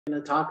I'm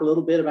going to talk a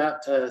little bit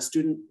about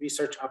student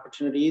research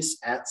opportunities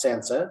at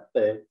SANSA,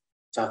 the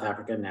South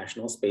African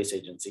National Space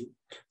Agency.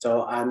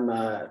 So I'm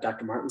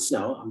Dr. Martin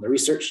Snow. I'm the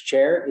research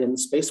chair in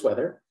space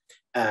weather,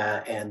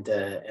 and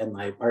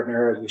my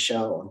partner,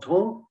 Michelle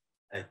Anton,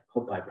 I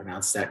hope I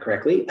pronounced that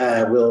correctly,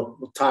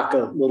 we'll talk a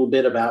little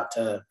bit about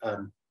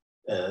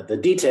the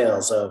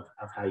details of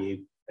how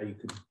you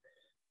could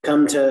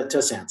come to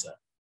SANSA.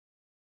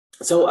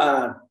 So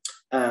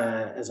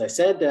as I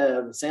said,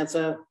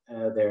 SANSA,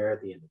 they're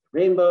at the end of the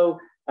rainbow.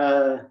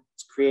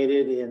 It's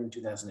created in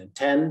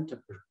 2010 to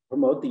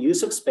promote the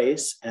use of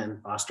space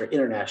and foster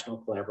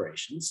international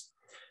collaborations.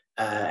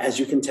 As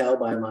you can tell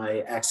by my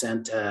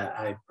accent,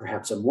 I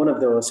perhaps am one of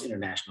those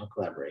international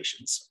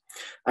collaborations.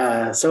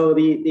 So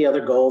the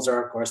other goals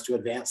are, of course, to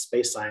advance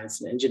space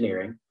science and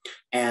engineering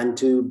and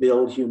to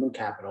build human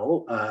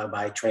capital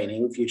by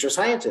training future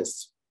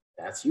scientists.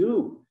 That's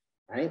you,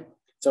 right?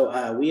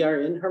 So we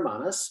are in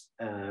Hermanus,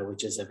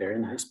 which is a very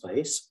nice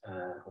place.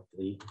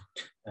 Hopefully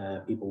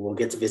people will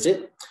get to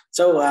visit.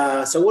 So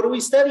what do we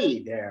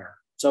study there?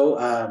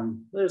 So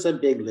there's a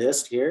big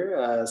list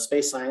here.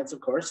 Space science,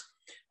 of course.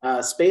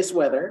 Space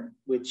weather,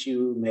 which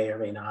you may or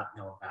may not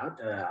know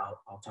about.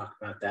 I'll talk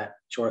about that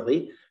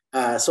shortly.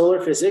 Solar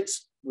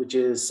physics, which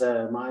is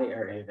my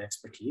area of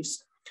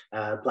expertise.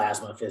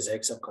 Plasma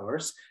physics, of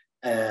course.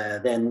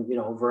 Then, you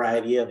know, a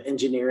variety of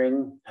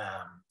engineering,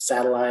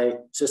 satellite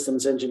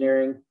systems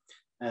engineering,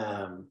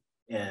 and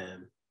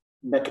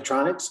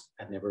mechatronics.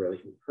 I've never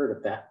really heard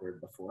of that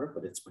word before,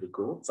 but it's pretty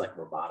cool. It's like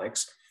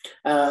robotics.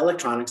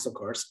 Electronics, of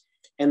course.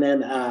 And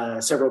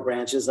then several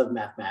branches of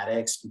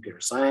mathematics, computer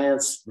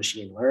science,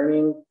 machine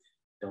learning.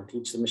 Don't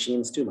teach the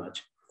machines too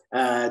much.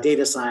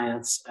 Data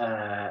science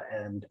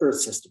and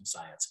earth system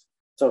science.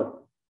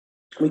 So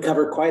we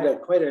cover quite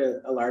a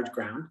large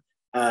ground.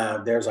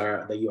 There's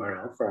the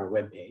URL for our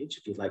webpage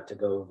if you'd like to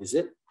go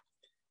visit.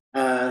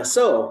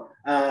 So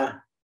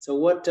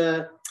what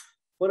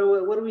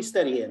do we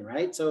study in,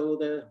 right?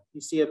 So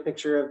you see a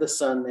picture of the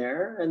sun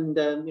there, and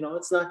you know,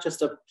 it's not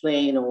just a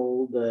plain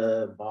old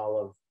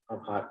ball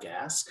of hot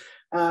gas.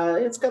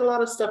 It's got a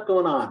lot of stuff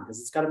going on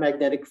because it's got a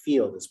magnetic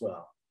field as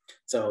well.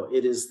 So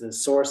it is the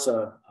source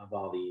of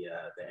all the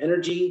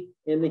energy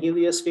in the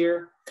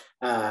heliosphere,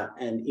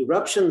 and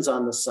eruptions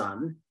on the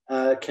sun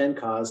can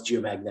cause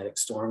geomagnetic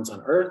storms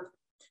on Earth.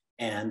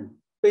 And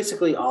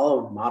basically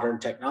all of modern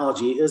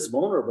technology is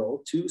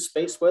vulnerable to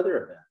space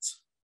weather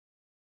events.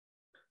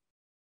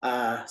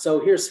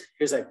 So here's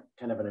a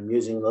kind of an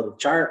amusing little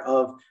chart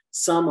of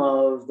some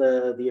of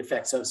the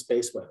effects of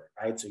space weather,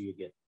 right? So you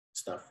get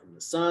stuff from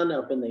the sun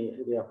up in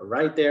the upper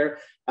right there,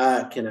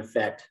 can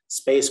affect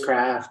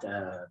spacecraft,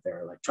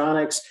 their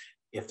electronics.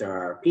 If there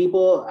are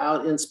people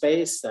out in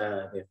space, they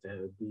have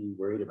to be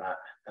worried about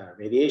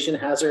radiation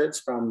hazards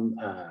from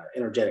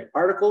energetic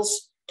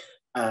particles.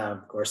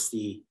 Of course,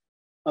 the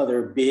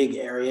other big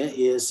area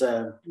is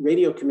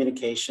radio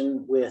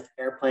communication with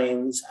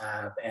airplanes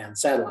and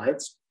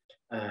satellites.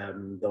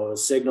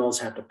 Those signals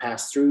have to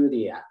pass through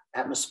the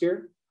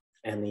atmosphere,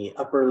 and the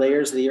upper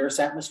layers of the Earth's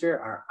atmosphere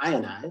are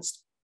ionized.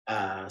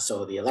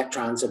 So the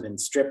electrons have been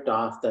stripped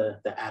off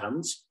the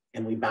atoms,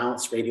 and we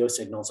bounce radio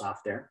signals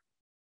off there.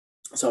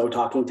 So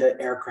talking to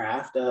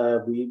aircraft,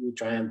 we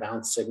try and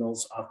bounce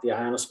signals off the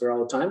ionosphere all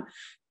the time.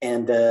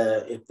 And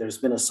if there's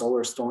been a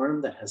solar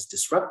storm that has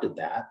disrupted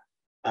that,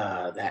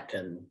 that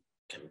can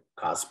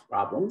cause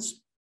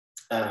problems.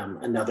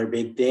 Another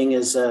big thing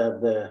is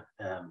the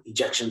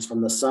ejections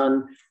from the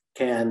sun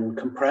can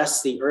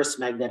compress the Earth's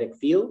magnetic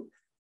field.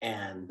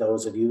 And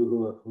those of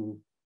you who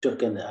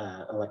took in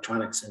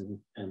electronics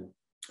and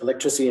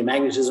electricity and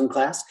magnetism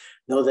class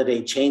know that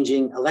a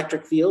changing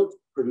electric field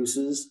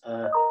produces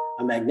a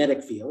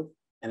magnetic field,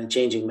 and a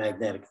changing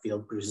magnetic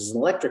field produces an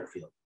electric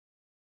field.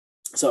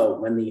 So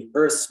when the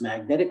Earth's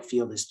magnetic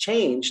field is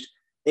changed,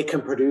 it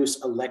can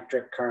produce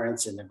electric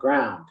currents in the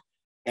ground.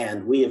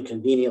 And we have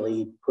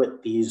conveniently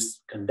put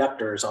these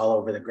conductors all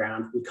over the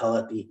ground. We call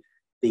it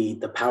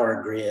the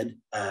power grid.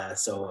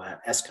 So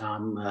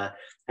ESCOM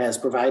has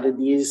provided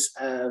these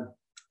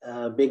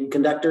big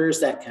conductors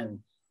that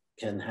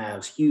can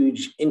have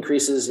huge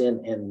increases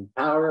in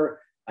power,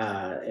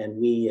 and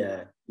we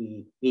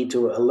need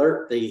to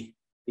alert the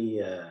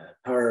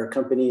power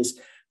companies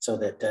so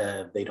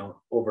that they don't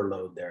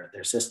overload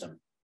their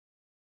system.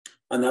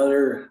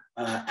 Another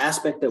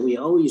aspect that we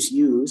always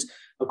use,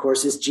 of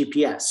course, is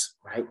GPS,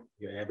 right?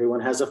 Everyone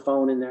has a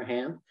phone in their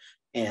hand,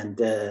 and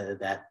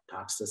that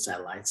talks to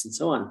satellites and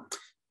so on.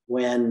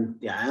 When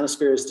the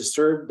ionosphere is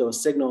disturbed,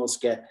 those signals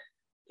get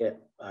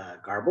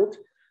garbled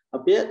a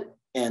bit.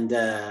 And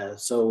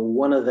so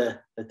one of the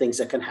things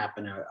that can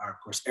happen are, of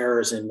course,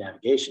 errors in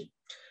navigation.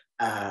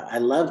 I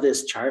love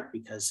this chart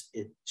because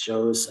it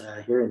shows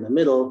here in the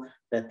middle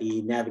that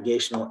the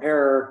navigational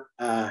error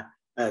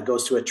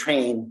goes to a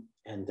train,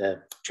 and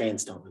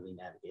trains don't really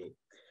navigate.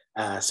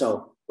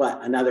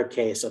 But another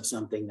case of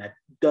something that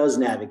does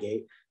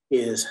navigate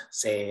is,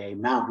 say, a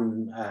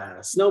mountain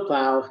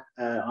snowplow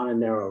on a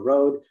narrow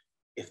road.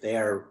 If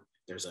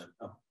there's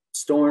a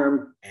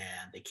storm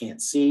and they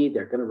can't see,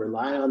 they're going to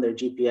rely on their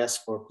GPS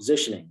for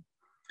positioning.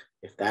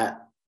 If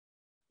that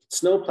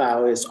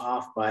snowplow is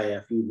off by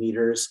a few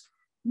meters,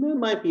 it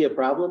might be a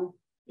problem.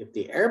 If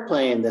the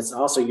airplane that's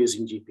also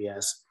using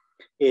GPS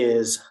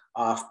is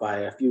off by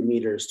a few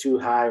meters too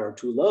high or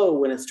too low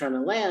when it's trying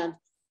to land,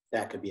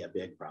 that could be a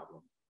big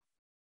problem.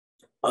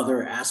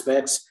 Other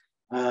aspects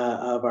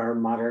of our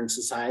modern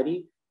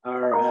society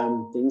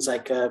are things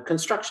like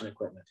construction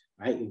equipment,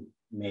 right? You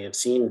may have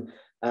seen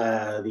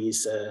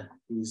these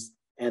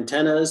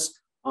antennas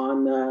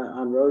on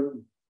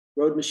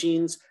road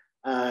machines.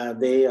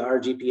 They are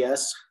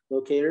GPS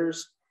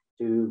locators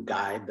to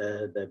guide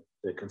the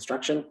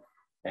construction.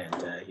 And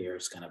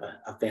here's kind of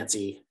a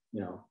fancy,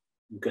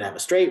 you could have a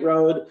straight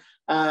road.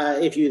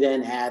 If you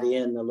then add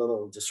in a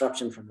little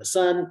disruption from the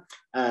sun,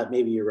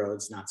 maybe your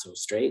road's not so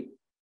straight.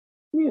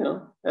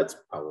 That's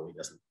probably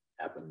doesn't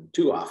happen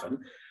too often.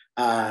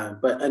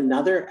 But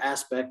another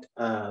aspect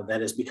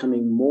that is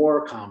becoming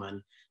more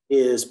common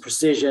is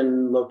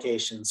precision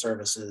location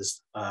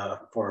services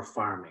for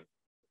farming,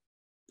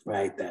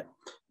 right? That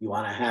you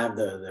want to have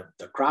the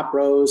crop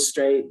rows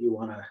straight. You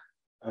want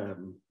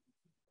to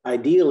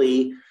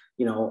ideally,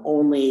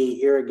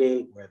 only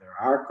irrigate where there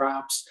are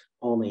crops,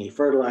 only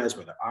fertilize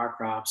where there are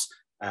crops,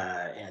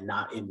 and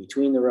not in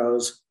between the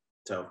rows.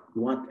 So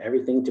you want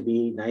everything to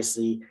be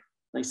nicely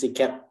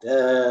kept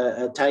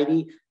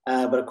tidy,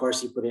 but of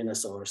course you put in a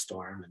solar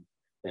storm, and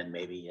then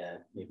maybe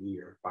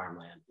your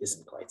farmland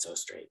isn't quite so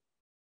straight.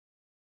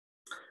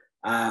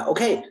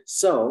 Okay,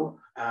 so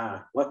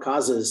what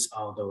causes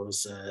all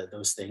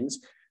those things?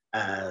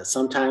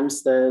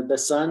 Sometimes the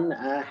sun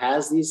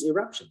has these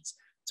eruptions.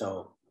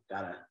 So I've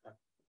got a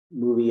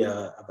movie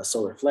of a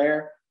solar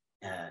flare.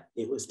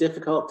 It was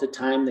difficult to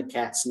time the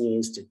cat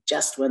sneeze to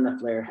just when the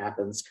flare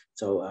happens.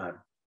 So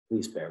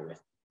please bear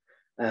with.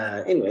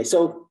 Anyway,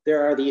 so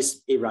there are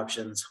these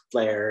eruptions,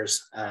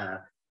 flares,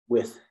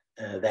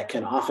 that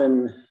can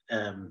often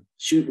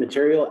shoot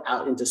material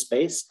out into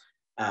space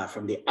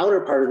from the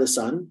outer part of the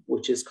sun,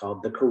 which is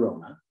called the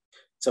corona.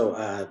 So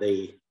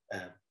the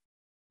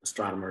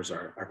astronomers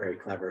are very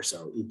clever.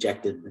 So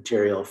ejected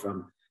material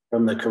from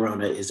the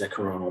corona is a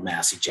coronal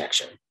mass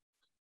ejection.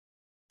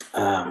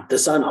 The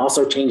sun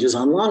also changes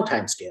on long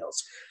time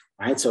scales,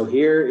 right? So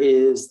here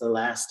is the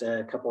last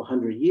couple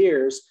hundred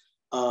years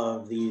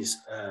of these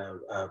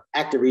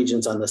active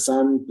regions on the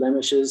sun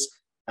blemishes.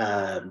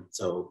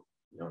 So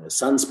known as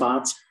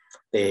sunspots,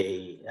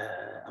 they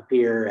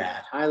appear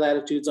at high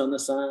latitudes on the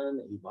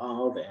sun,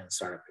 evolve and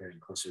start appearing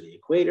closer to the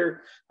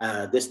equator.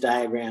 This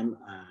diagram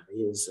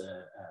is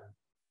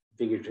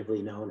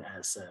figuratively known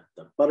as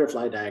the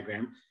butterfly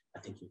diagram. I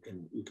think you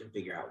can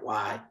figure out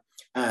why.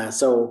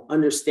 So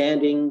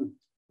understanding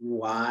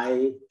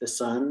why the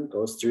sun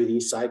goes through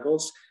these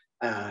cycles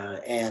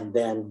and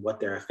then what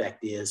their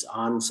effect is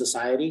on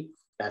society,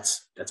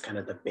 that's kind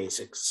of the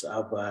basics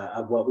of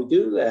what we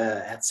do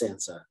at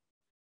SANSA.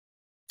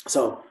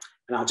 So,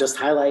 and I'll just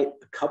highlight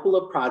a couple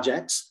of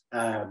projects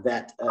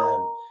that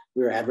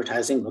we're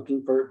advertising,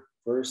 looking for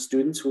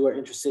students who are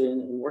interested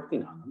in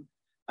working on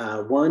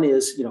them. One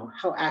is,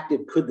 how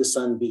active could the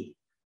sun be?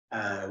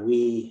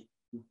 We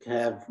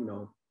have,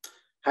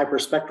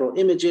 hyperspectral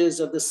images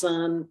of the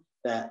sun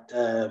that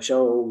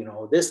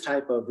show, this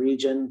type of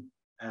region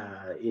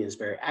is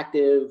very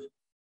active.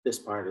 This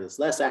part is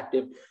less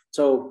active.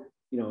 So,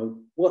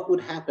 what would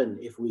happen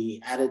if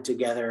we added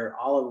together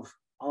all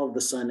of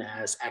the sun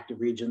as active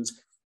regions?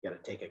 You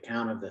got to take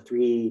account of the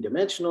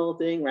three-dimensional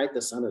thing, right?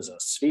 The sun is a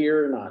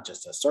sphere, not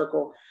just a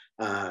circle,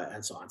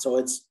 and so on. So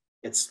it's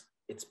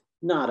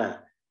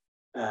not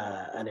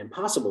an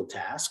impossible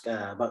task,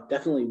 but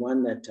definitely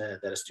one that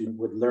a student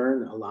would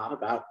learn a lot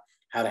about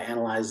how to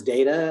analyze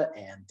data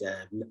and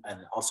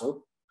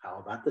also how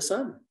about the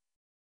sun.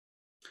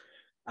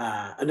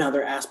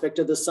 Another aspect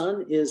of the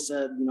sun is,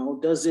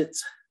 does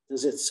its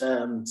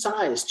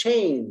size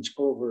change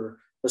over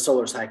the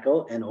solar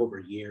cycle and over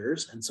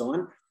years and so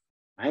on,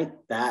 right?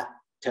 That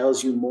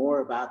tells you more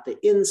about the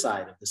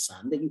inside of the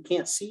sun that you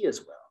can't see as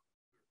well.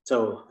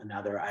 So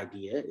another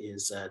idea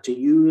is to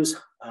use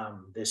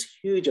this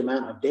huge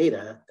amount of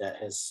data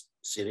that is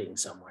sitting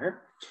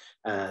somewhere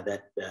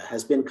that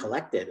has been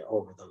collected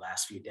over the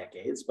last few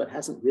decades, but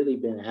hasn't really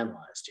been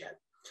analyzed yet.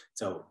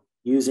 So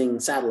using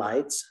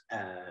satellites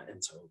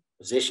and so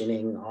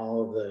positioning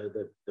all of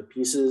the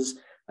pieces,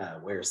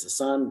 where's the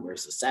sun,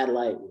 where's the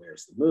satellite,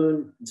 where's the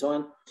moon, and so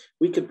on,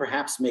 we could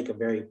perhaps make a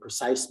very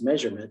precise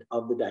measurement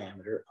of the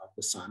diameter of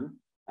the sun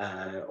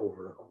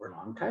over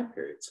long time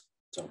periods.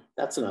 So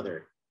that's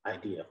another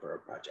idea for a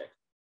project.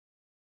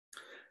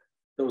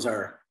 Those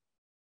are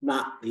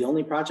not the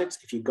only projects.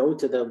 If you go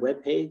to the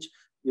webpage,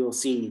 you'll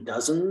see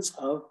dozens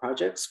of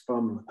projects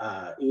from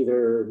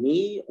either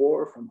me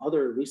or from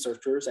other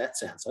researchers at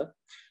SANSA.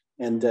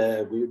 And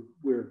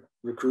we're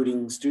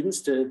recruiting students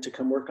to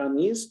come work on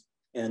these.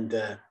 And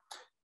the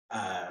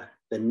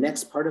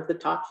next part of the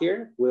talk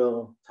here,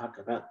 we'll talk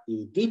about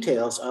the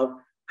details of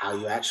how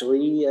you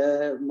actually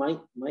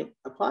might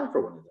apply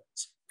for one of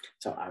those.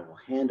 So I will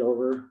hand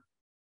over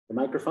the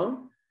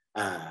microphone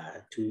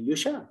to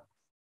Yushal.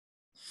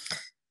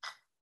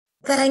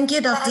 Thank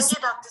you, Dr.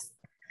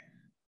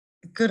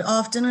 Good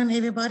afternoon,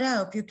 everybody. I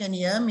hope you can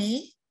hear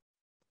me.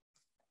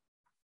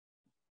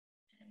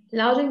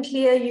 Loud and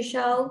clear,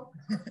 Yushal.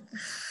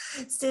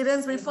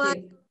 Students, before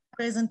the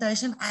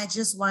presentation, I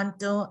just want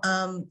to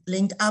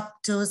link up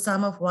to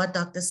some of what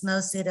Dr. Snow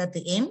said at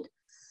the end.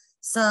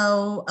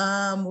 So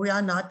we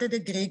are not a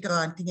degree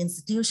granting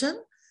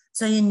institution.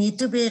 So you need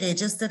to be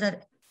registered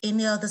at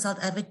any of the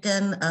South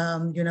African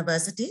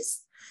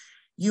universities.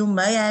 You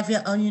may have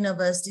your own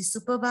university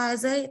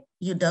supervisor.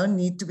 You don't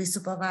need to be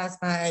supervised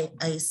by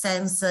a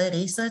SANSA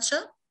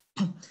researcher.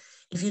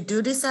 If you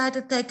do decide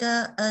to take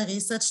a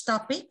research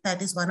topic,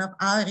 that is one of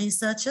our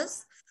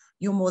researchers,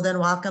 you're more than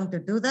welcome to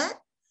do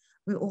that.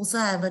 We also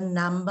have a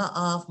number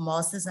of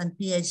master's and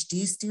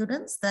PhD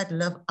students that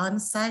live on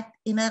site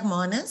in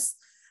Hermanus.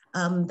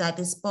 That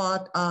is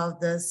part of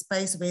the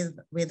space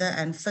weather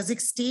and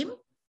physics team.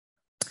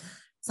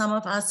 Some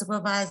of our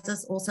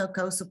supervisors also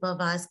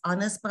co-supervise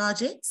honors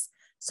projects.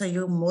 So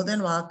you're more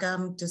than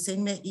welcome to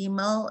send me an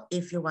email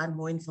if you want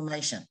more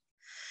information.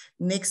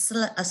 Next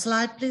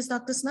slide, please,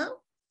 Dr.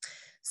 Snow.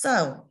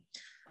 So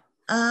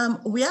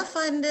we are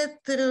funded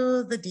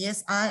through the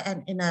DSI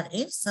and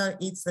NRF. So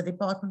it's the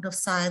Department of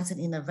Science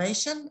and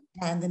Innovation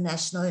and the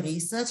National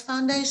Research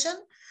Foundation.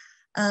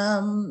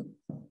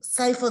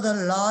 Say for the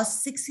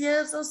last 6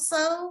 years or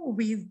so,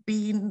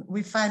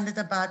 we funded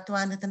about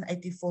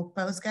 284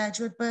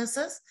 postgraduate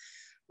burses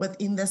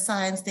within the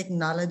science,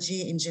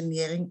 technology,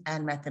 engineering,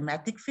 and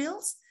mathematics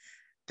fields.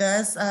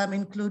 Those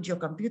include your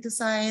computer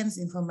science,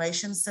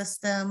 information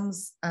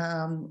systems,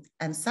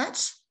 and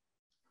such.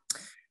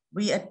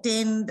 We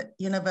attend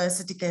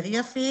university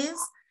career fairs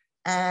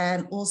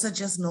and also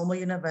just normal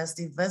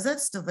university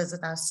visits to visit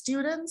our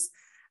students.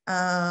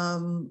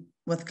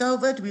 With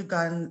COVID, we've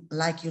gone,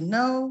 like you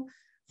know,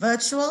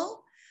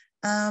 virtual.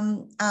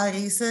 Our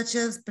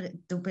researchers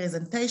do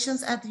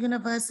presentations at the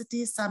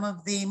university. Some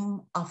of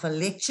them offer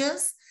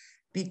lectures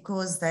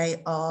because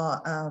they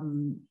are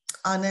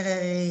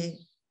honorary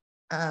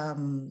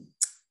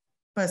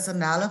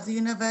personnel of the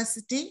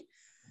university.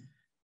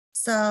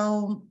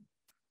 So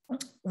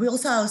we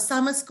also have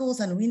summer schools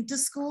and winter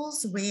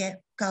schools. We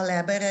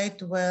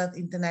collaborate with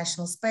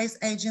international space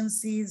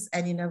agencies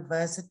and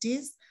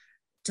universities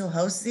to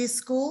host these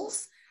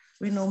schools.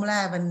 We normally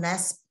have a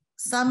NASP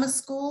summer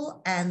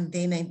school and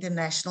then an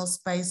international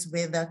space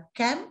weather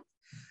camp.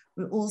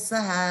 We also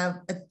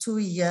have a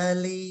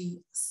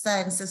 2-yearly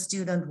SANSA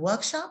student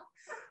workshop.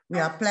 We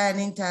are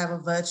planning to have a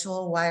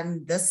virtual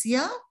one this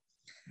year.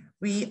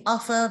 We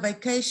offer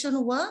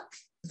vacation work.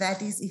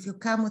 That is, if you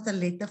come with a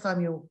letter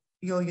from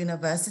your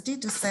university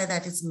to say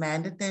that it's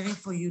mandatory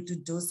for you to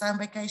do some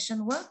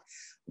vacation work,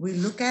 we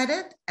look at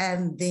it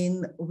and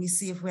then we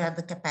see if we have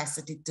the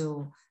capacity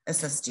to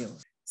assist you.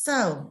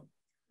 So,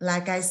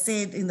 like I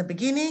said in the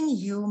beginning,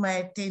 you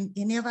may attend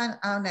any of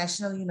our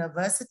national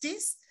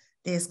universities.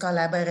 There's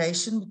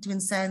collaboration between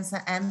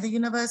SANSA and the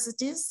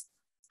universities.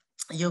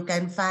 You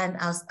can find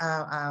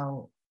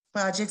our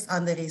projects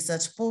on the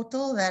research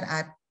portal that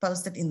I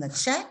posted in the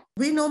chat.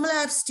 We normally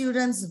have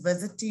students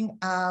visiting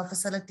our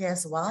facility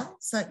as well.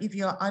 So if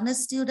you're on a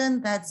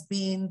student that's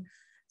been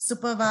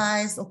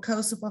supervised or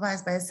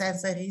co-supervised by a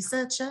SANSA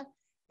researcher,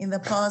 in the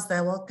past,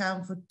 they will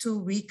come for 2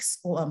 weeks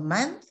or a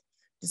month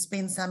to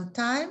spend some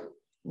time.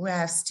 We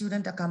have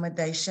student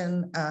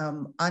accommodation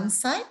on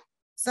site.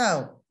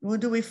 So who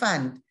do we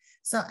fund?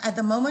 So at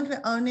the moment, we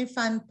only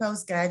fund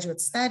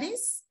postgraduate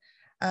studies.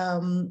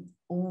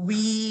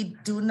 We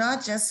do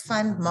not just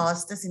fund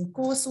masters in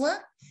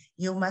coursework.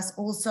 You must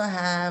also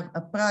have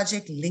a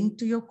project linked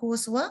to your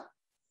coursework.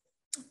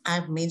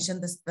 I've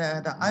mentioned this,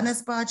 the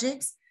honors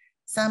projects,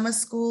 summer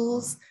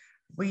schools.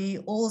 We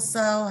also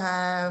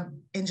have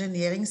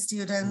engineering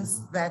students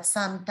that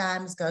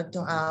sometimes go to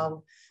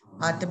our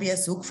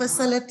Hartbeespoort Hoek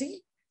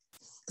facility.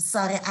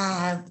 Sorry, I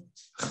have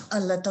a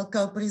little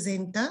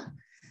co-presenter.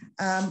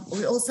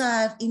 We also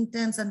have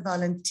interns and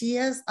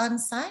volunteers on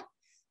site.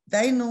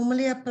 They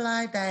normally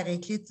apply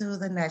directly through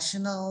the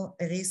National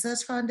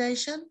Research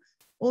Foundation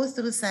or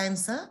through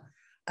SANSA.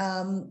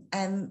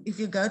 And if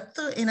you go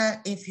through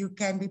if you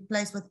can be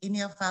placed with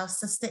any of our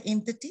sister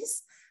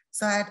entities.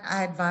 So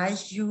I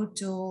advise you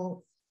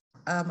to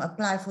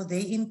apply for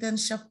their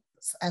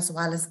internships as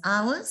well as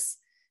ours.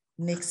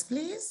 Next,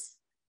 please.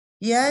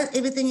 Yeah,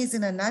 everything is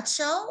in a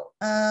nutshell.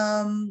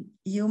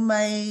 You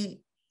may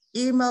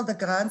email the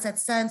grants at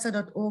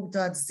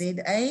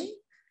sansa.org.za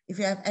if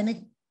you have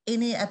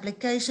any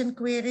application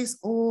queries,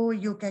 or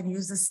you can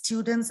use the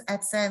students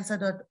at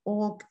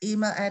sansa.org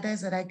email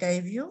address that I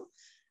gave you.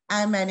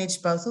 I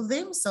manage both of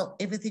them, so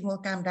everything will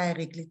come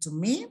directly to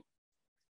me.